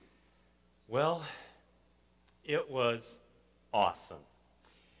Well, it was awesome.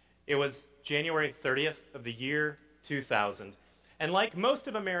 It was January 30th of the year 2000, and like most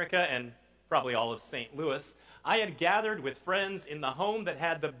of America and probably all of St. Louis, I had gathered with friends in the home that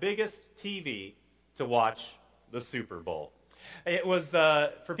had the biggest TV to watch the Super Bowl. It was,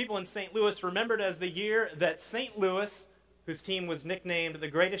 for people in St. Louis, remembered as the year that St. Louis, whose team was nicknamed the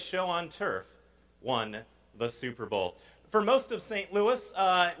greatest show on turf, won the Super Bowl. For most of St. Louis,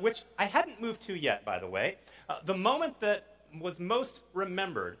 which I hadn't moved to yet, by the way, the moment that was most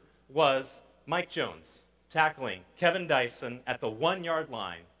remembered was Mike Jones tackling Kevin Dyson at the 1-yard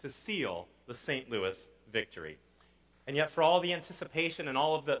line to seal the St. Louis victory. And yet, for all the anticipation and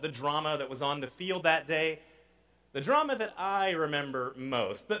all of the drama that was on the field that day, the drama that I remember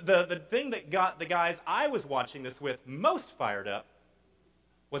most, the thing that got the guys I was watching this with most fired up,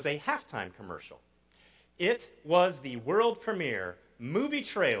 was a halftime commercial. It was the world premiere movie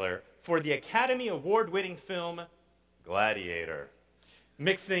trailer for the Academy Award-winning film Gladiator.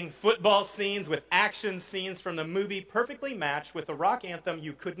 Mixing football scenes with action scenes from the movie perfectly matched with the rock anthem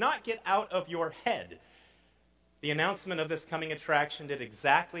you could not get out of your head. The announcement of this coming attraction did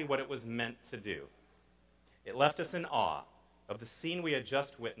exactly what it was meant to do. It left us in awe of the scene we had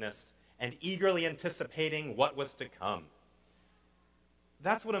just witnessed and eagerly anticipating what was to come.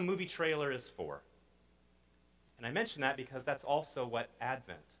 That's what a movie trailer is for. And I mention that because that's also what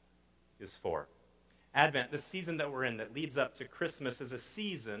Advent is for. Advent, the season that we're in that leads up to Christmas, is a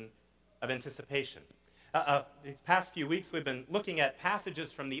season of anticipation. These past few weeks, we've been looking at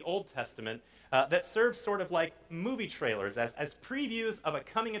passages from the Old Testament that serve sort of like movie trailers as previews of a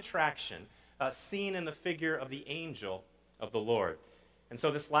coming attraction seen in the figure of the angel of the Lord. And so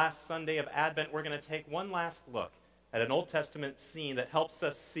this last Sunday of Advent, we're going to take one last look at an Old Testament scene that helps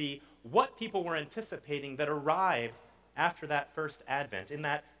us see what people were anticipating that arrived after that first Advent, in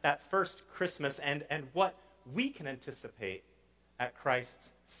that first Christmas, and what we can anticipate at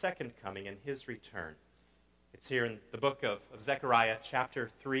Christ's second coming and his return. It's here in the book of Zechariah, chapter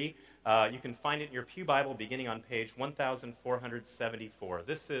 3. You can find it in your pew Bible beginning on page 1474.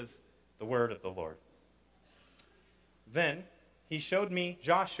 This is the word of the Lord. Then he showed me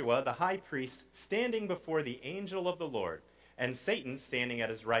Joshua, the high priest, standing before the angel of the Lord, and Satan standing at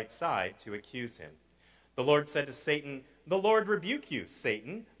his right side to accuse him. The Lord said to Satan, "The Lord rebuke you,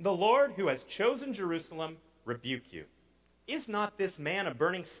 Satan. The Lord who has chosen Jerusalem rebuke you. Is not this man a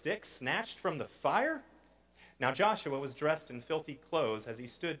burning stick snatched from the fire?" Now Joshua was dressed in filthy clothes as he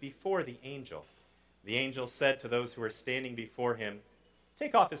stood before the angel. The angel said to those who were standing before him,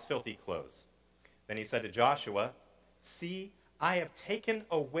 "Take off his filthy clothes." Then he said to Joshua, "See, I have taken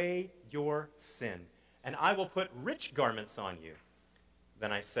away your sin, and I will put rich garments on you."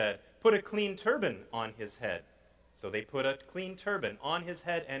 Then I said, "Put a clean turban on his head." So they put a clean turban on his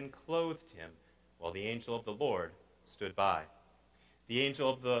head and clothed him, while the angel of the Lord stood by. The angel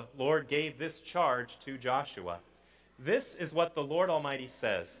of the Lord gave this charge to Joshua. "This is what the Lord Almighty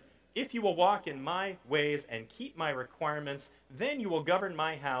says. If you will walk in my ways and keep my requirements, then you will govern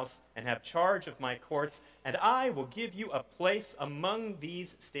my house and have charge of my courts, and I will give you a place among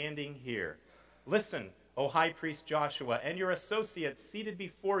these standing here. Listen, O high priest Joshua, and your associates seated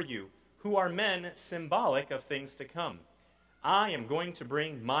before you, who are men symbolic of things to come. I am going to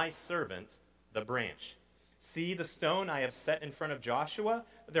bring my servant, the branch. See the stone I have set in front of Joshua?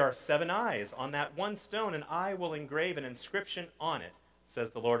 There are 7 eyes on that one stone, and I will engrave an inscription on it,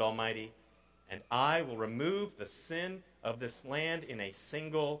 says the Lord Almighty, and I will remove the sin of this land in a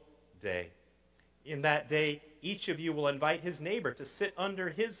single day. In that day, each of you will invite his neighbor to sit under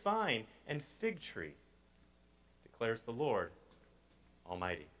his vine and fig tree, declares the Lord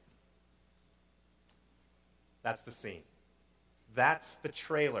Almighty." That's the scene. That's the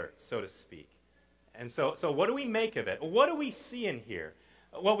trailer, so to speak. And so what do we make of it? What do we see in here?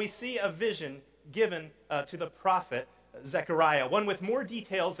 Well, we see a vision given to the prophet Zechariah, one with more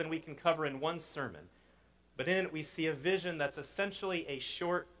details than we can cover in one sermon. But in it, we see a vision that's essentially a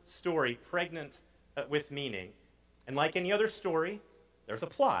short story pregnant with meaning. And like any other story, there's a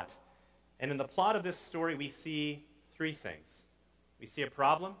plot. And in the plot of this story, we see 3 things. We see a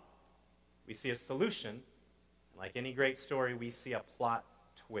problem, we see a solution, and like any great story, we see a plot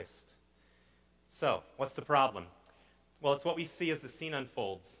twist. So, what's the problem? Well, it's what we see as the scene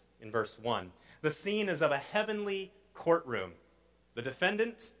unfolds in verse 1. The scene is of a heavenly courtroom. The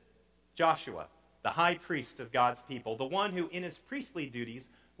defendant, Joshua, the high priest of God's people, the one who in his priestly duties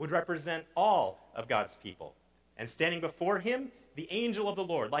would represent all of God's people. And standing before him, the angel of the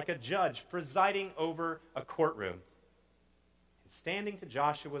Lord, like a judge presiding over a courtroom. And standing to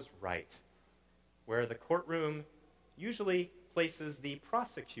Joshua's right, where the courtroom usually places the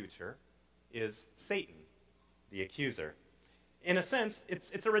prosecutor is Satan, the accuser. In a sense,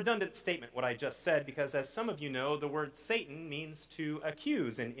 it's a redundant statement, what I just said, because as some of you know, the word Satan means to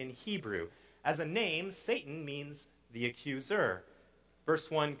accuse in Hebrew. As a name, Satan means the accuser. Verse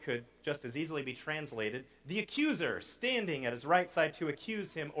 1 could just as easily be translated, the accuser standing at his right side to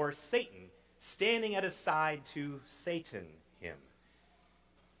accuse him, or Satan standing at his side to Satan him.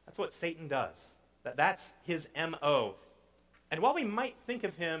 That's what Satan does. That's his M.O. And while we might think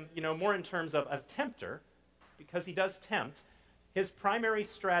of him, more in terms of a tempter, because he does tempt, his primary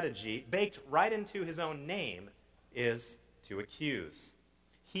strategy, baked right into his own name, is to accuse.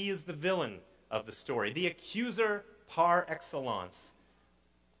 He is the villain of the story, the accuser par excellence.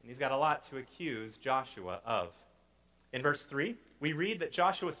 And he's got a lot to accuse Joshua of. In verse 3, we read that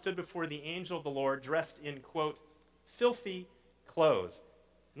Joshua stood before the angel of the Lord dressed in, quote, filthy clothes.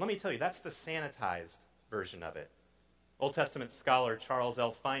 And let me tell you, that's the sanitized version of it. Old Testament scholar Charles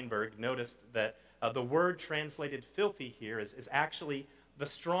L. Feinberg noticed that the word translated filthy here is actually the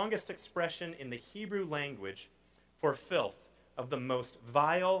strongest expression in the Hebrew language for filth of the most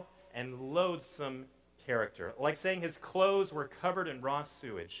vile and loathsome character, like saying his clothes were covered in raw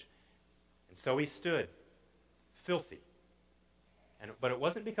sewage. And so he stood, filthy. But it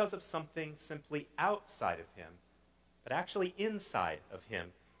wasn't because of something simply outside of him, but actually inside of him.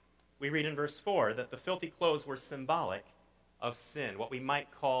 We read in verse 4 that the filthy clothes were symbolic of sin, what we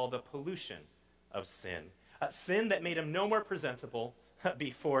might call the pollution of sin. Sin that made him no more presentable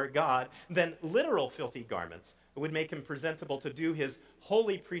before God than literal filthy garments would make him presentable to do his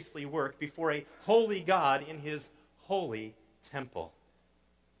holy priestly work before a holy God in his holy temple.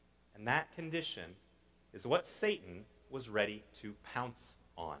 And that condition is what Satan was ready to pounce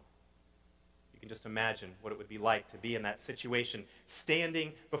on. You can just imagine what it would be like to be in that situation,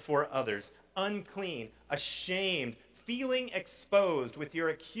 standing before others, unclean, ashamed, feeling exposed with your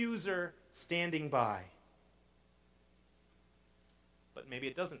accuser standing by. But maybe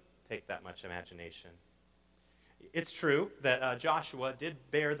it doesn't take that much imagination. It's true that Joshua did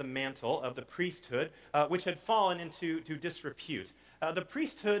bear the mantle of the priesthood, which had fallen into disrepute. The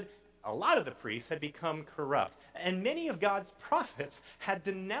priesthood, a lot of the priests had become corrupt, and many of God's prophets had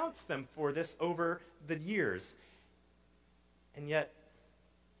denounced them for this over the years. And yet,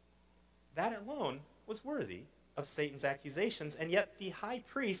 that alone was worthy of Satan's accusations, and yet the high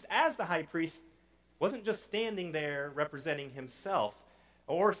priest, as the high priest, wasn't just standing there representing himself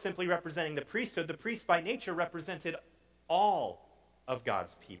or simply representing the priesthood. The priest by nature represented all of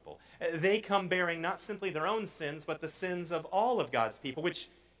God's people. They come bearing not simply their own sins, but the sins of all of God's people, which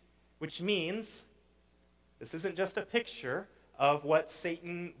means this isn't just a picture of what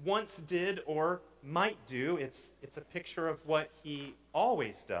Satan once did or might do. It's a picture of what he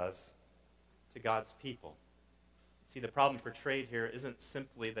always does to God's people. See, the problem portrayed here isn't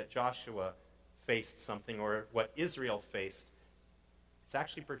simply that Joshua faced something or what Israel faced. It's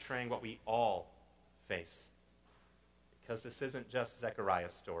actually portraying what we all face. Because this isn't just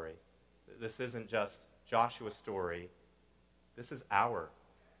Zechariah's story. This isn't just Joshua's story. This is our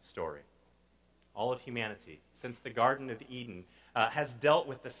story. All of humanity, since the Garden of Eden, has dealt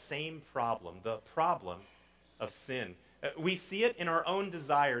with the same problem, the problem of sin. We see it in our own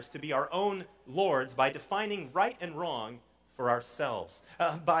desires to be our own lords by defining right and wrong for ourselves,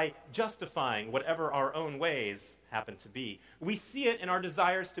 by justifying whatever our own ways happen to be. We see it in our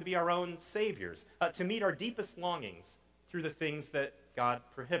desires to be our own saviors, to meet our deepest longings through the things that God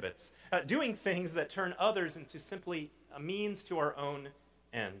prohibits, doing things that turn others into simply a means to our own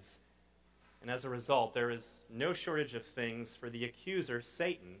ends. And as a result, there is no shortage of things for the accuser,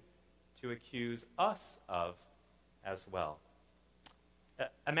 Satan, to accuse us of as well.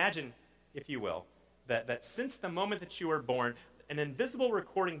 Imagine, if you will, that since the moment that you were born, an invisible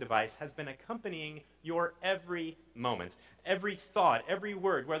recording device has been accompanying your every moment. Every thought, every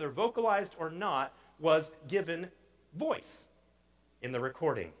word, whether vocalized or not, was given voice in the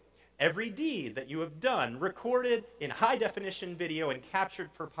recording. Every deed that you have done, recorded in high-definition video and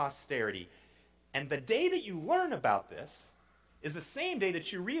captured for posterity. And the day that you learn about this is the same day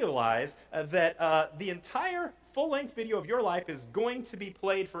that you realize that the entire full-length video of your life is going to be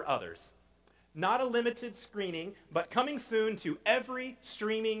played for others. Not a limited screening, but coming soon to every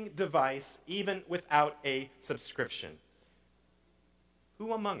streaming device, even without a subscription.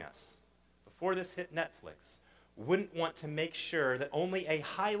 Who among us, before this hit Netflix, wouldn't want to make sure that only a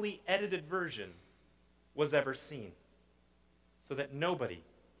highly edited version was ever seen, so that nobody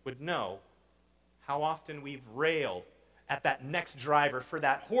would know how often we've railed at that next driver for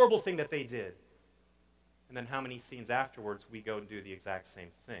that horrible thing that they did, and then how many scenes afterwards we go and do the exact same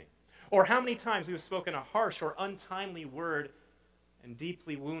thing? Or how many times we've spoken a harsh or untimely word and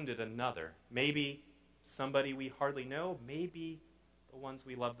deeply wounded another, maybe somebody we hardly know, maybe the ones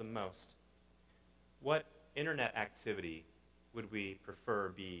we love the most? What internet activity would we prefer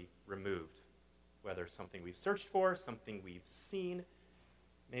be removed? Whether something we've searched for, something we've seen,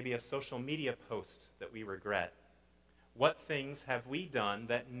 maybe a social media post that we regret. What things have we done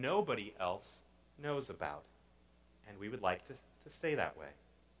that nobody else knows about? And we would like to stay that way.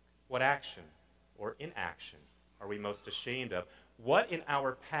 What action or inaction are we most ashamed of? What in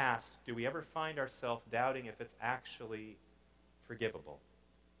our past do we ever find ourselves doubting if it's actually forgivable?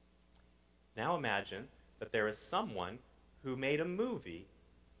 Now imagine that there is someone who made a movie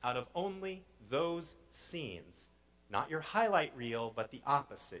out of only those scenes, not your highlight reel, but the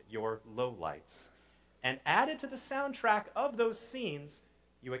opposite, your lowlights. And added to the soundtrack of those scenes,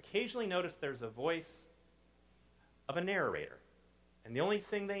 you occasionally notice there's a voice of a narrator. And the only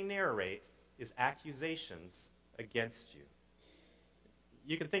thing they narrate is accusations against you.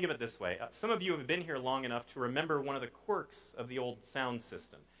 You can think of it this way. Some of you have been here long enough to remember one of the quirks of the old sound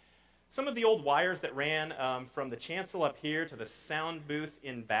system. Some of the old wires that ran from the chancel up here to the sound booth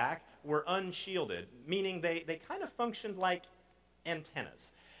in back were unshielded, meaning they kind of functioned like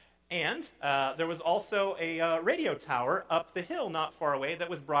antennas. And there was also a radio tower up the hill not far away that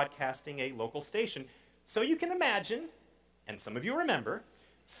was broadcasting a local station. So you can imagine, and some of you remember,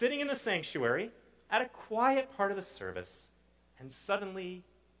 sitting in the sanctuary at a quiet part of the service, and suddenly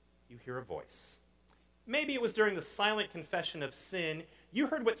you hear a voice. Maybe it was during the silent confession of sin. You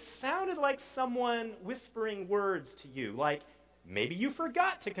heard what sounded like someone whispering words to you, like maybe you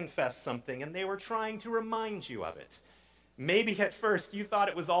forgot to confess something and they were trying to remind you of it. Maybe at first you thought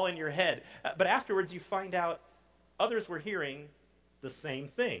it was all in your head, but afterwards you find out others were hearing the same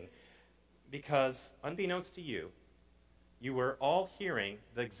thing. Because unbeknownst to you, you were all hearing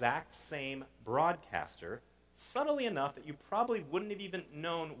the exact same broadcaster, subtly enough that you probably wouldn't have even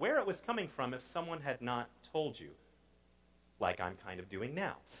known where it was coming from if someone had not told you, like I'm kind of doing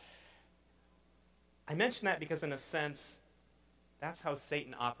now. I mention that because in a sense, that's how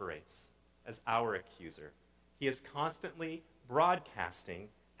Satan operates as our accuser. He is constantly broadcasting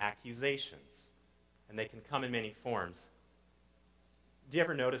accusations, and they can come in many forms. Do you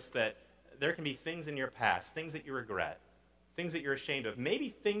ever notice that there can be things in your past, things that you regret, things that you're ashamed of, maybe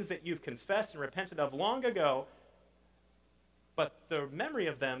things that you've confessed and repented of long ago, but the memory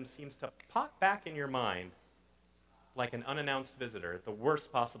of them seems to pop back in your mind like an unannounced visitor at the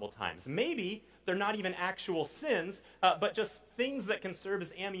worst possible times. Maybe they're not even actual sins, but just things that can serve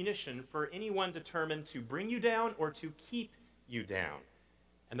as ammunition for anyone determined to bring you down or to keep you down.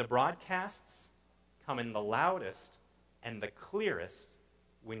 And the broadcasts come in the loudest and the clearest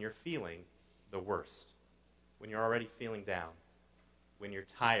when you're feeling the worst, when you're already feeling down, when you're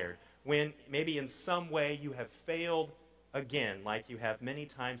tired, when maybe in some way you have failed again, like you have many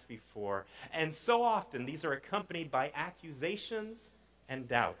times before. And so often these are accompanied by accusations and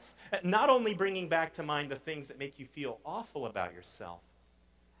doubts, not only bringing back to mind the things that make you feel awful about yourself,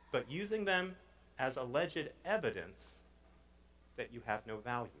 but using them as alleged evidence that you have no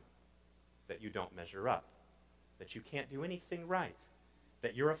value, that you don't measure up, that you can't do anything right,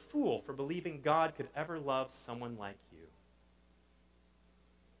 that you're a fool for believing God could ever love someone like you.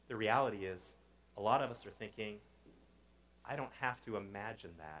 The reality is, a lot of us are thinking, I don't have to imagine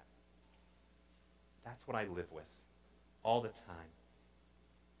that. That's what I live with all the time.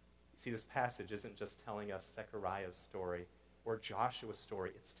 You see, this passage isn't just telling us Zechariah's story or Joshua's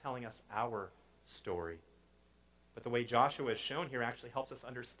story. It's telling us our story. But the way Joshua is shown here actually helps us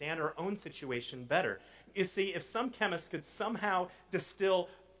understand our own situation better. You see, if some chemist could somehow distill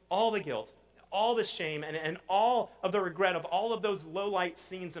all the guilt, all the shame, and all of the regret of all of those low-light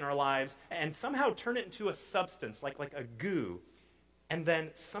scenes in our lives, and somehow turn it into a substance, like a goo, and then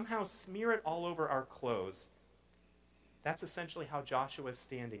somehow smear it all over our clothes, that's essentially how Joshua is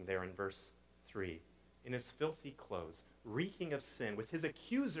standing there in verse 3, in his filthy clothes, reeking of sin, with his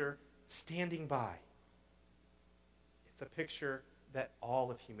accuser standing by. It's a picture that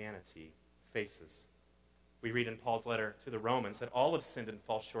all of humanity faces. We read in Paul's letter to the Romans that all have sinned and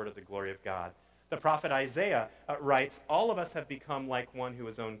fall short of the glory of God. The prophet Isaiah writes, all of us have become like one who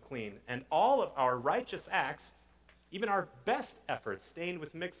is unclean, and all of our righteous acts, even our best efforts stained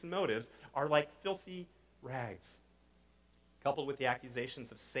with mixed motives, are like filthy rags. Coupled with the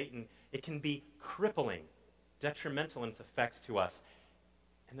accusations of Satan, it can be crippling, detrimental in its effects to us.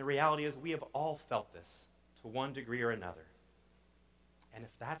 And the reality is we have all felt this to one degree or another. And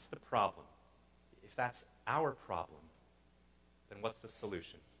if that's the problem, if that's our problem, then what's the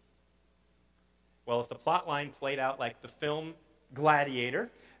solution? Well, if the plot line played out like the film gladiator.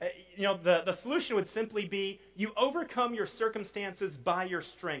 The solution would simply be you overcome your circumstances by your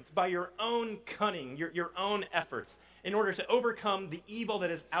strength, by your own cunning, your own efforts, in order to overcome the evil that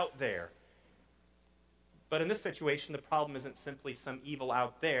is out there. But in this situation, the problem isn't simply some evil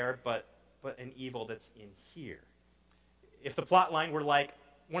out there, but an evil that's in here. If the plot line were like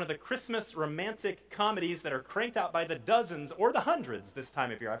one of the Christmas romantic comedies that are cranked out by the dozens or the hundreds this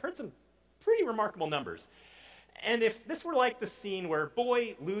time of year, I've heard some pretty remarkable numbers. And if this were like the scene where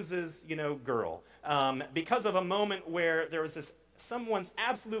boy loses, girl, because of a moment where there was someone's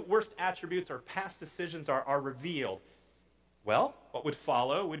absolute worst attributes or past decisions are revealed, well, what would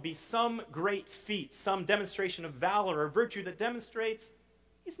follow would be some great feat, some demonstration of valor or virtue that demonstrates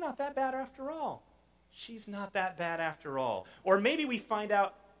he's not that bad after all. She's not that bad after all. Or maybe we find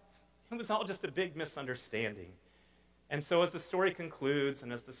out it was all just a big misunderstanding. And so as the story concludes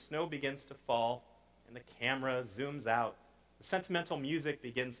and as the snow begins to fall and the camera zooms out, the sentimental music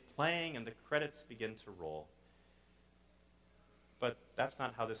begins playing and the credits begin to roll. But that's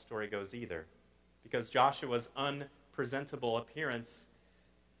not how this story goes either, because Joshua's unpresentable appearance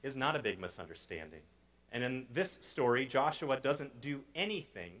is not a big misunderstanding. And in this story, Joshua doesn't do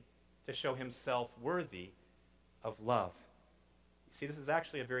anything to show himself worthy of love. You see, this is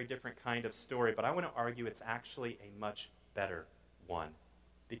actually a very different kind of story, but I want to argue it's actually a much better one.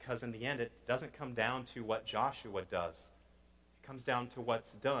 Because in the end, it doesn't come down to what Joshua does. It comes down to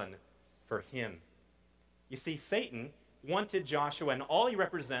what's done for him. You see, Satan wanted Joshua and all he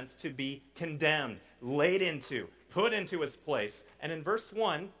represents to be condemned, laid into, put into his place. And in verse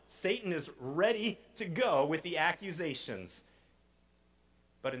 1, Satan is ready to go with the accusations.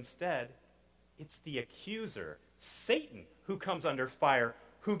 But instead, it's the accuser, Satan, who comes under fire,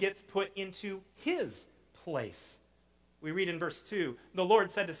 who gets put into his place. We read in verse 2, the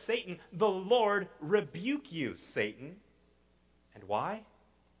Lord said to Satan, "The Lord rebuke you, Satan." And why?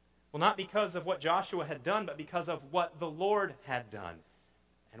 Well, not because of what Joshua had done, but because of what the Lord had done.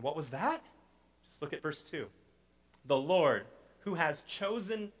 And what was that? Just look at verse 2. The Lord, who has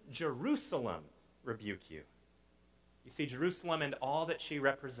chosen Jerusalem, rebuke you. You see, Jerusalem and all that she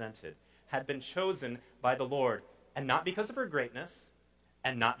represented had been chosen by the Lord, and not because of her greatness,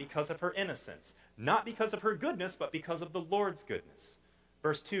 and not because of her innocence, not because of her goodness, but because of the Lord's goodness.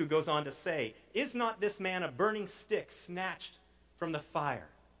 Verse 2 goes on to say, "Is not this man a burning stick snatched from the fire?"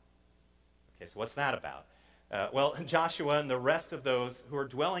 Okay, so what's that about? Well, Joshua and the rest of those who are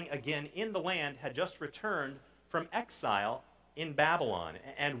dwelling again in the land had just returned from exile in Babylon.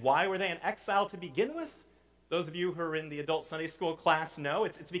 And why were they in exile to begin with? Those of you who are in the adult Sunday school class know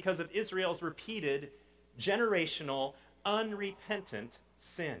it's because of Israel's repeated, generational, unrepentant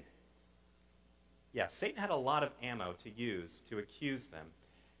sin. Yeah, Satan had a lot of ammo to use to accuse them.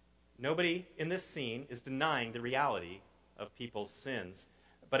 Nobody in this scene is denying the reality of people's sins.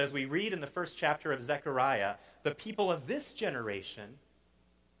 But as we read in the first chapter of Zechariah, the people of this generation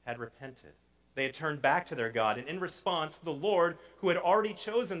had repented. They had turned back to their God, and in response, the Lord, who had already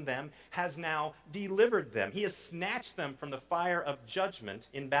chosen them, has now delivered them. He has snatched them from the fire of judgment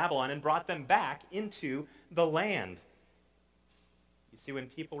in Babylon and brought them back into the land. You see, when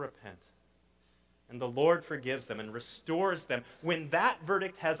people repent, and the Lord forgives them and restores them, when that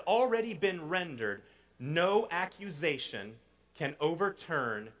verdict has already been rendered, no accusation can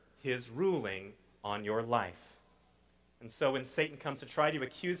overturn his ruling on your life. And so when Satan comes to try to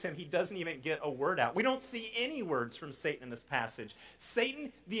accuse him, he doesn't even get a word out. We don't see any words from Satan in this passage.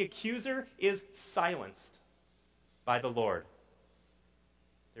 Satan, the accuser, is silenced by the Lord.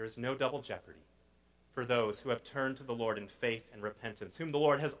 There is no double jeopardy for those who have turned to the Lord in faith and repentance, whom the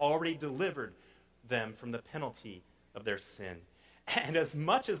Lord has already delivered them from the penalty of their sin. And as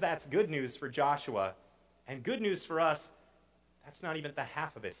much as that's good news for Joshua and good news for us, that's not even the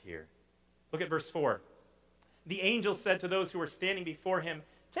half of it here. Look at verse 4. The angel said to those who were standing before him,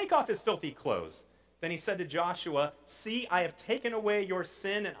 "Take off his filthy clothes." Then he said to Joshua, "See, I have taken away your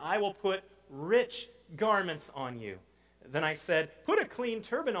sin, and I will put rich garments on you." Then I said, "Put a clean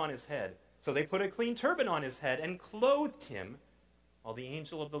turban on his head." So they put a clean turban on his head and clothed him, while the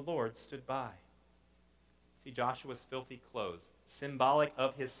angel of the Lord stood by. See, Joshua's filthy clothes, symbolic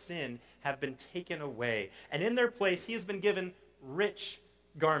of his sin, have been taken away. And in their place, he has been given rich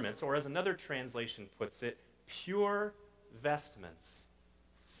garments, or as another translation puts it, pure vestments,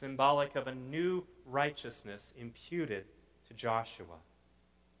 symbolic of a new righteousness imputed to Joshua.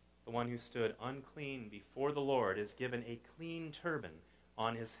 The one who stood unclean before the Lord is given a clean turban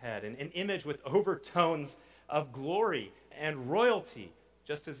on his head, an image with overtones of glory and royalty,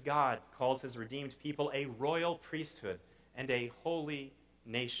 just as God calls his redeemed people a royal priesthood and a holy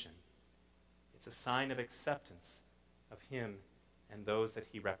nation. It's a sign of acceptance of him and those that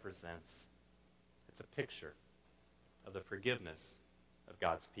he represents. It's a picture of the forgiveness of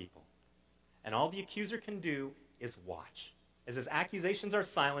God's people. And all the accuser can do is watch as his accusations are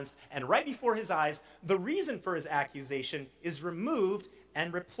silenced, and right before his eyes, the reason for his accusation is removed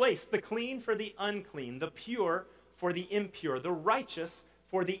and replaced. The clean for the unclean, the pure for the impure, the righteous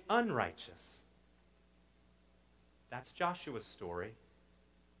for the unrighteous. That's Joshua's story,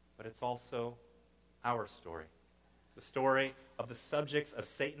 but it's also our story. The story of the subjects of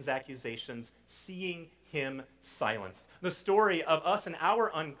Satan's accusations seeing him silenced. The story of us and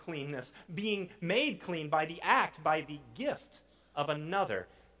our uncleanness being made clean by the act, by the gift of another.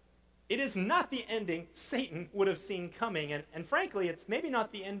 It is not the ending Satan would have seen coming, and frankly, it's maybe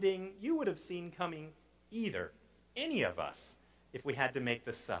not the ending you would have seen coming either, any of us, if we had to make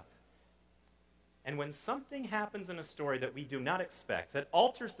this up. And when something happens in a story that we do not expect, that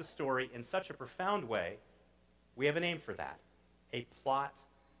alters the story in such a profound way, we have a name for that: a plot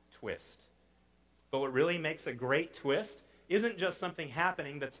twist. But what really makes a great twist isn't just something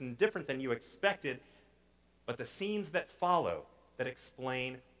happening that's different than you expected, but the scenes that follow that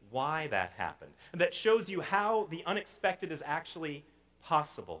explain why that happened, and that shows you how the unexpected is actually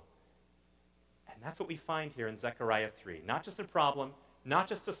possible. And that's what we find here in Zechariah 3. Not just a problem, not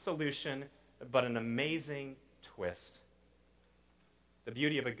just a solution, but an amazing twist. The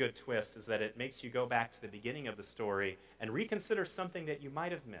beauty of a good twist is that it makes you go back to the beginning of the story and reconsider something that you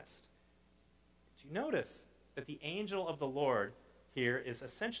might have missed. Did you notice that the angel of the Lord here is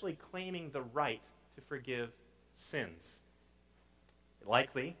essentially claiming the right to forgive sins? It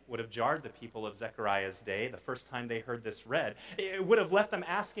likely would have jarred the people of Zechariah's day the first time they heard this read. It would have left them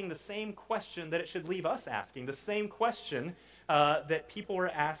asking the same question that it should leave us asking, the same question that people were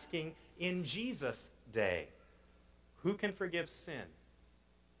asking in Jesus' day. Who can forgive sin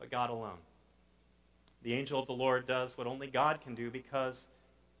but God alone? The angel of the Lord does what only God can do because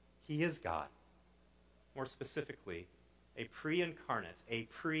he is God. More specifically, a pre-incarnate, a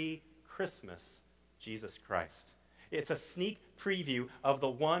pre-Christmas Jesus Christ. It's a sneak preview of the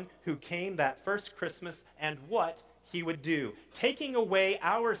one who came that first Christmas and what he would do, taking away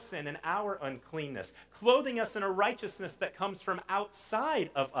our sin and our uncleanness, clothing us in a righteousness that comes from outside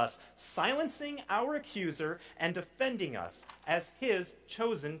of us, silencing our accuser and defending us as his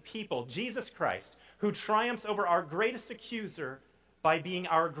chosen people. Jesus Christ, who triumphs over our greatest accuser by being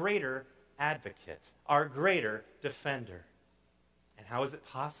our greater advocate, our greater defender. And how is it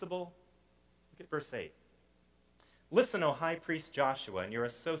possible? Look at verse 8. Listen, O high priest Joshua, and your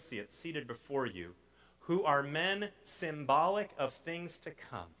associates seated before you, who are men symbolic of things to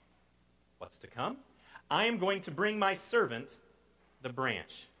come. What's to come? I am going to bring my servant, the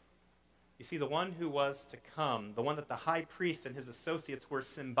branch. You see, the one who was to come, the one that the high priest and his associates were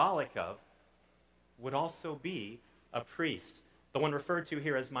symbolic of, would also be a priest. The one referred to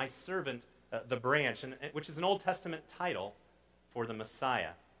here as my servant, the branch, which is an Old Testament title for the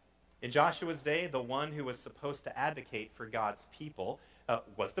Messiah. In Joshua's day, the one who was supposed to advocate for God's people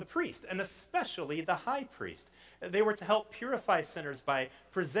was the priest, and especially the high priest. They were to help purify sinners by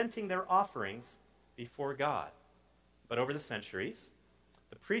presenting their offerings before God. But over the centuries,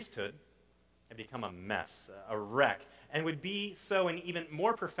 the priesthood had become a mess, a wreck, and would be so in even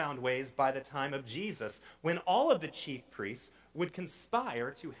more profound ways by the time of Jesus, when all of the chief priests would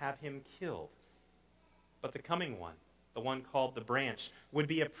conspire to have him killed. But the coming one, the one called the branch, would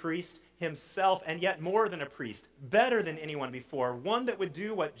be a priest himself, and yet more than a priest, better than anyone before, one that would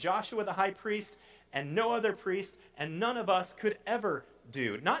do what Joshua the high priest and no other priest and none of us could ever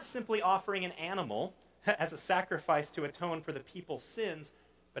do. Not simply offering an animal as a sacrifice to atone for the people's sins,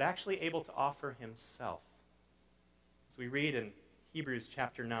 but actually able to offer himself. As we read in Hebrews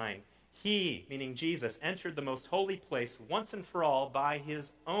chapter 9, he, meaning Jesus, entered the most holy place once and for all by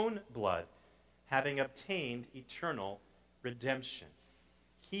his own blood, having obtained eternal redemption.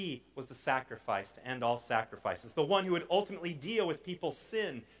 He was the sacrifice to end all sacrifices, the one who would ultimately deal with people's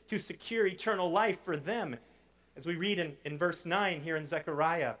sin to secure eternal life for them. As we read in verse 9 here in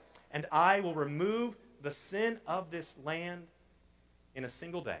Zechariah, and I will remove the sin of this land in a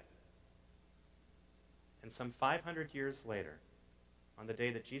single day. And some 500 years later, on the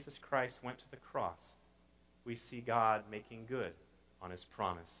day that Jesus Christ went to the cross, we see God making good on his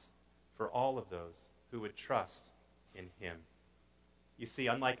promise for all of those who would trust in him. You see,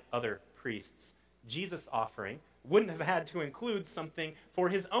 unlike other priests, Jesus' offering wouldn't have had to include something for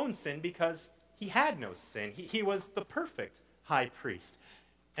his own sin because he had no sin. He was the perfect high priest.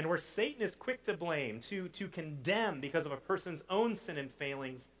 And where Satan is quick to blame, to condemn because of a person's own sin and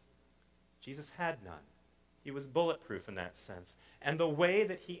failings, Jesus had none. He was bulletproof in that sense. And the way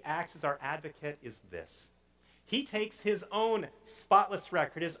that he acts as our advocate is this. He takes his own spotless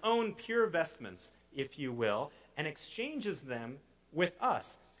record, his own pure vestments, if you will, and exchanges them with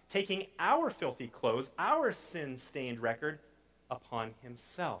us, taking our filthy clothes, our sin-stained record, upon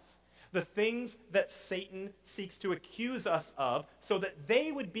himself. The things that Satan seeks to accuse us of so that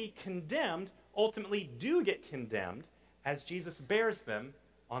they would be condemned, ultimately do get condemned as Jesus bears them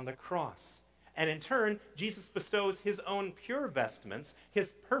on the cross. And in turn, Jesus bestows his own pure vestments,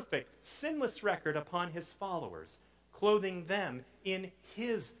 his perfect, sinless record upon his followers, clothing them in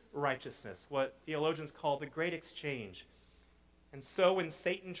his righteousness, what theologians call the great exchange. And so when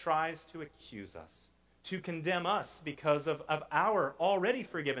Satan tries to accuse us, to condemn us because of our already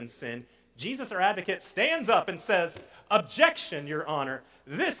forgiven sin, Jesus, our advocate, stands up and says, "Objection, Your Honor.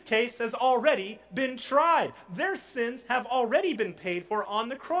 This case has already been tried. Their sins have already been paid for on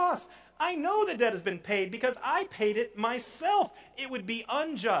the cross. I know the debt has been paid because I paid it myself. It would be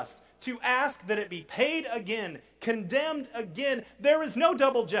unjust to ask that it be paid again, condemned again. There is no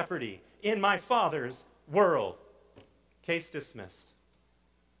double jeopardy in my Father's world." Case dismissed.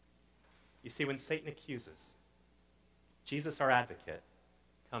 You see, when Satan accuses, Jesus, our advocate,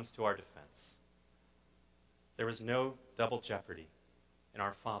 comes to our defense. There is no double jeopardy in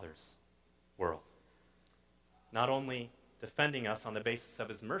our Father's world. Not only defending us on the basis of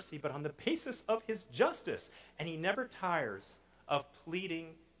his mercy, but on the basis of his justice. And he never tires of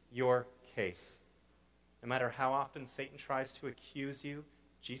pleading your case. No matter how often Satan tries to accuse you,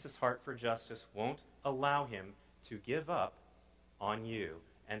 Jesus' heart for justice won't allow him to give up on you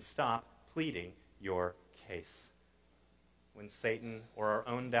and stop pleading your case. When Satan or our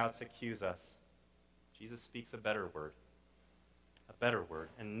own doubts accuse us, Jesus speaks a better word,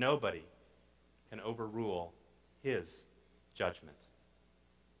 and nobody can overrule his judgment.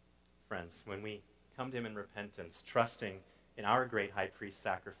 Friends, when we come to him in repentance, trusting in our great high priest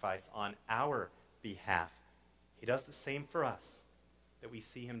sacrifice on our behalf, he does the same for us that we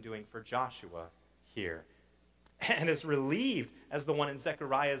see him doing for Joshua here. And as relieved as the one in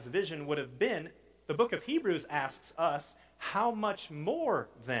Zechariah's vision would have been, the book of Hebrews asks us, how much more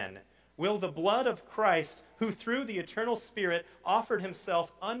then will the blood of Christ, who through the eternal Spirit offered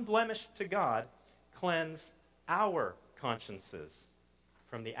himself unblemished to God, cleanse our consciences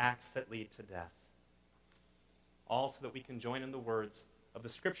from the acts that lead to death? All so that we can join in the words of the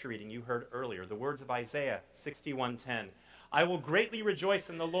scripture reading you heard earlier, the words of Isaiah 61:10. I will greatly rejoice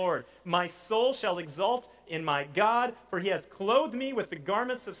in the Lord. My soul shall exult in my God, for he has clothed me with the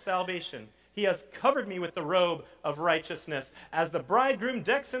garments of salvation. He has covered me with the robe of righteousness, as the bridegroom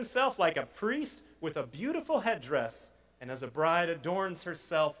decks himself like a priest with a beautiful headdress, and as a bride adorns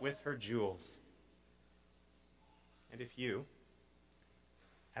herself with her jewels. And if you,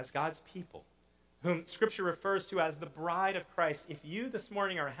 as God's people, whom Scripture refers to as the bride of Christ, if you this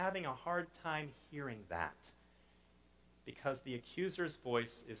morning are having a hard time hearing that, because the accuser's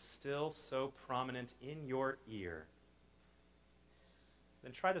voice is still so prominent in your ear,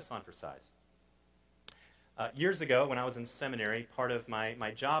 then try this on for size. Years ago, when I was in seminary, part of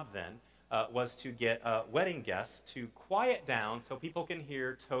my job then was to get wedding guests to quiet down so people can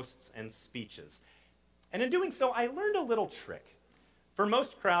hear toasts and speeches. And in doing so, I learned a little trick. For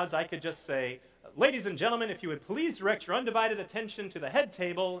most crowds, I could just say, "Ladies and gentlemen, if you would please direct your undivided attention to the head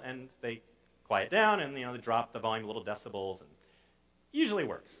table," and they quiet down, and they drop the volume a little decibels, and usually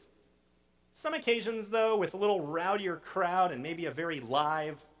works. Some occasions, though, with a little rowdier crowd and maybe a very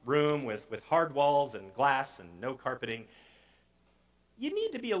live room with hard walls and glass and no carpeting, you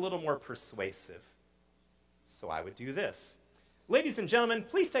need to be a little more persuasive. So I would do this. "Ladies and gentlemen,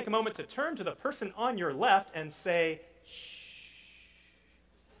 please take a moment to turn to the person on your left and say, 'Shh.'"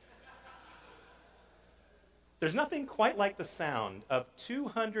 There's nothing quite like the sound of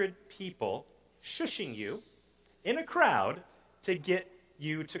 200 people shushing you in a crowd to get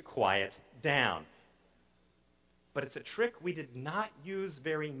you to quiet down. But it's a trick we did not use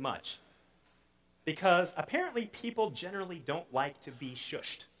very much, because apparently people generally don't like to be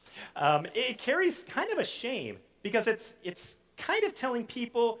shushed. It carries kind of a shame, because it's kind of telling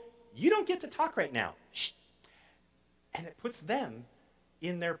people, you don't get to talk right now. Shh. And it puts them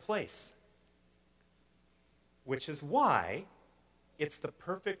in their place. Which is why it's the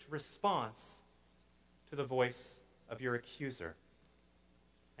perfect response to the voice of your accuser.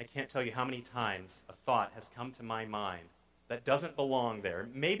 I can't tell you how many times a thought has come to my mind that doesn't belong there.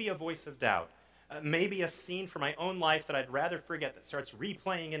 Maybe a voice of doubt. Maybe a scene from my own life that I'd rather forget that starts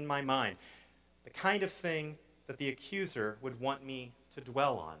replaying in my mind. The kind of thing that the accuser would want me to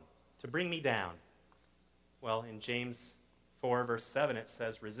dwell on, to bring me down. Well, in James 4, verse 7, it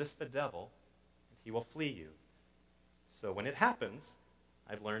says, "Resist the devil, and he will flee you." So when it happens,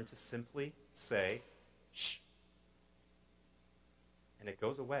 I've learned to simply say, "Shh, and it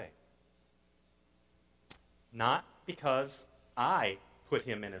goes away. Not because I put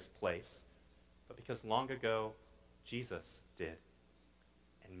him in his place, but because long ago Jesus did.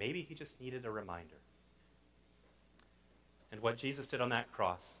 And maybe he just needed a reminder. And what Jesus did on that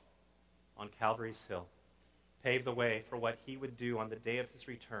cross, on Calvary's Hill, paved the way for what he would do on the day of his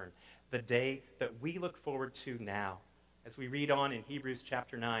return, the day that we look forward to now. As we read on in Hebrews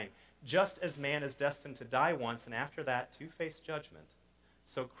chapter 9, just as man is destined to die once and after that to face judgment,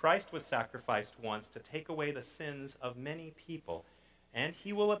 so Christ was sacrificed once to take away the sins of many people, and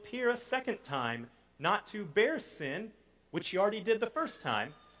he will appear a second time, not to bear sin, which he already did the first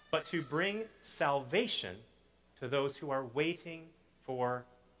time, but to bring salvation to those who are waiting for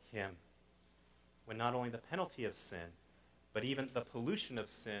him. When not only the penalty of sin, but even the pollution of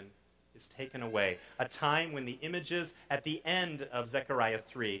sin is taken away. A time when the images at the end of Zechariah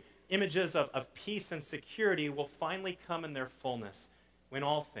 3, images of peace and security, will finally come in their fullness, when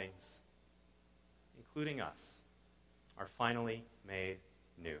all things, including us, are finally made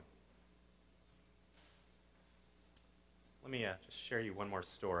new. Let me just share you one more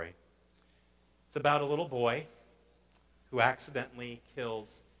story. It's about a little boy who accidentally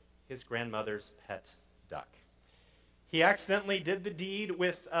kills his grandmother's pet duck. He accidentally did the deed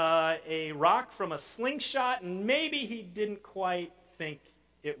with a rock from a slingshot, and maybe he didn't quite think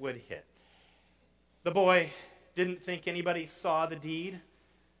it would hit. The boy didn't think anybody saw the deed,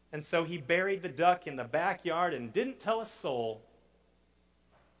 and so he buried the duck in the backyard and didn't tell a soul.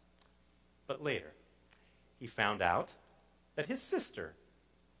 But later, he found out that his sister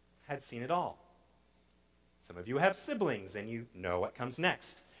had seen it all. Some of you have siblings, and you know what comes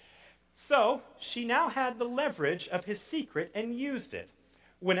next. So she now had the leverage of his secret and used it.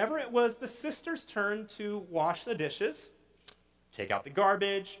 Whenever it was the sister's turn to wash the dishes, take out the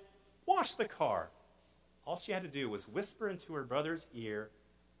garbage, wash the car, all she had to do was whisper into her brother's ear,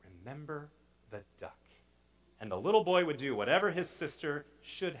 "Remember the duck." And the little boy would do whatever his sister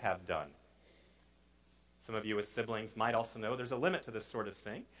should have done. Some of you as siblings might also know there's a limit to this sort of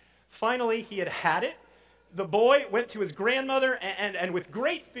thing. Finally, he had it. The boy went to his grandmother, and with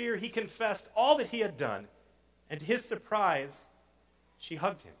great fear, he confessed all that he had done. And to his surprise, she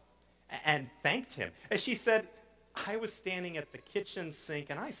hugged him and thanked him. As she said, "I was standing at the kitchen sink,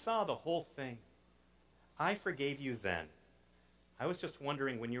 and I saw the whole thing. I forgave you then. I was just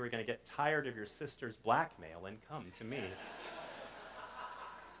wondering when you were going to get tired of your sister's blackmail and come to me."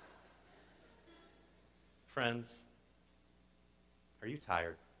 Friends, are you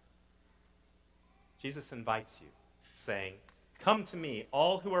tired? Jesus invites you, saying, "Come to me,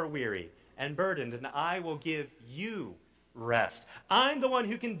 all who are weary and burdened, and I will give you rest." I'm the one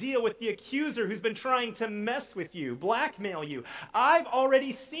who can deal with the accuser who's been trying to mess with you, blackmail you. I've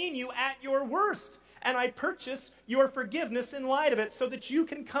already seen you at your worst, and I purchased your forgiveness in light of it so that you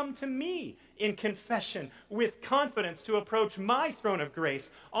can come to me in confession with confidence to approach my throne of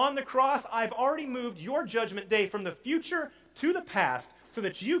grace. On the cross, I've already moved your judgment day from the future to the past so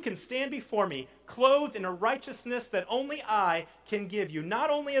that you can stand before me clothed in a righteousness that only I can give you, not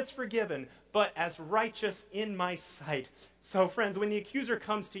only as forgiven, but as righteous in my sight. So, friends, when the accuser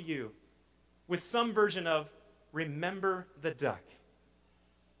comes to you with some version of "remember the duck,"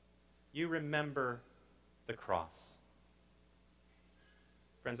 you remember the cross.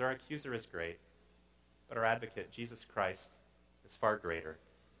 Friends, our accuser is great, but our advocate, Jesus Christ, is far greater.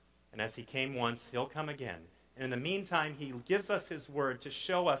 And as he came once, he'll come again. And in the meantime, he gives us his word to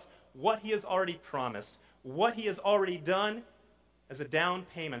show us what he has already promised, what he has already done as a down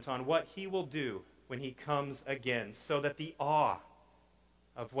payment on what he will do when he comes again, so that the awe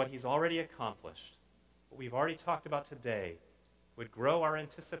of what he's already accomplished, what we've already talked about today, would grow our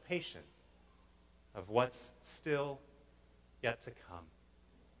anticipation of what's still yet to come.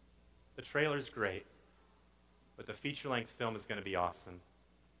 The trailer's great, but the feature-length film is going to be awesome.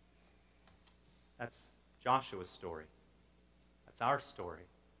 That's Joshua's story. That's our story.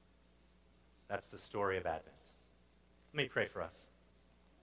 That's the story of Advent. Let me pray for us.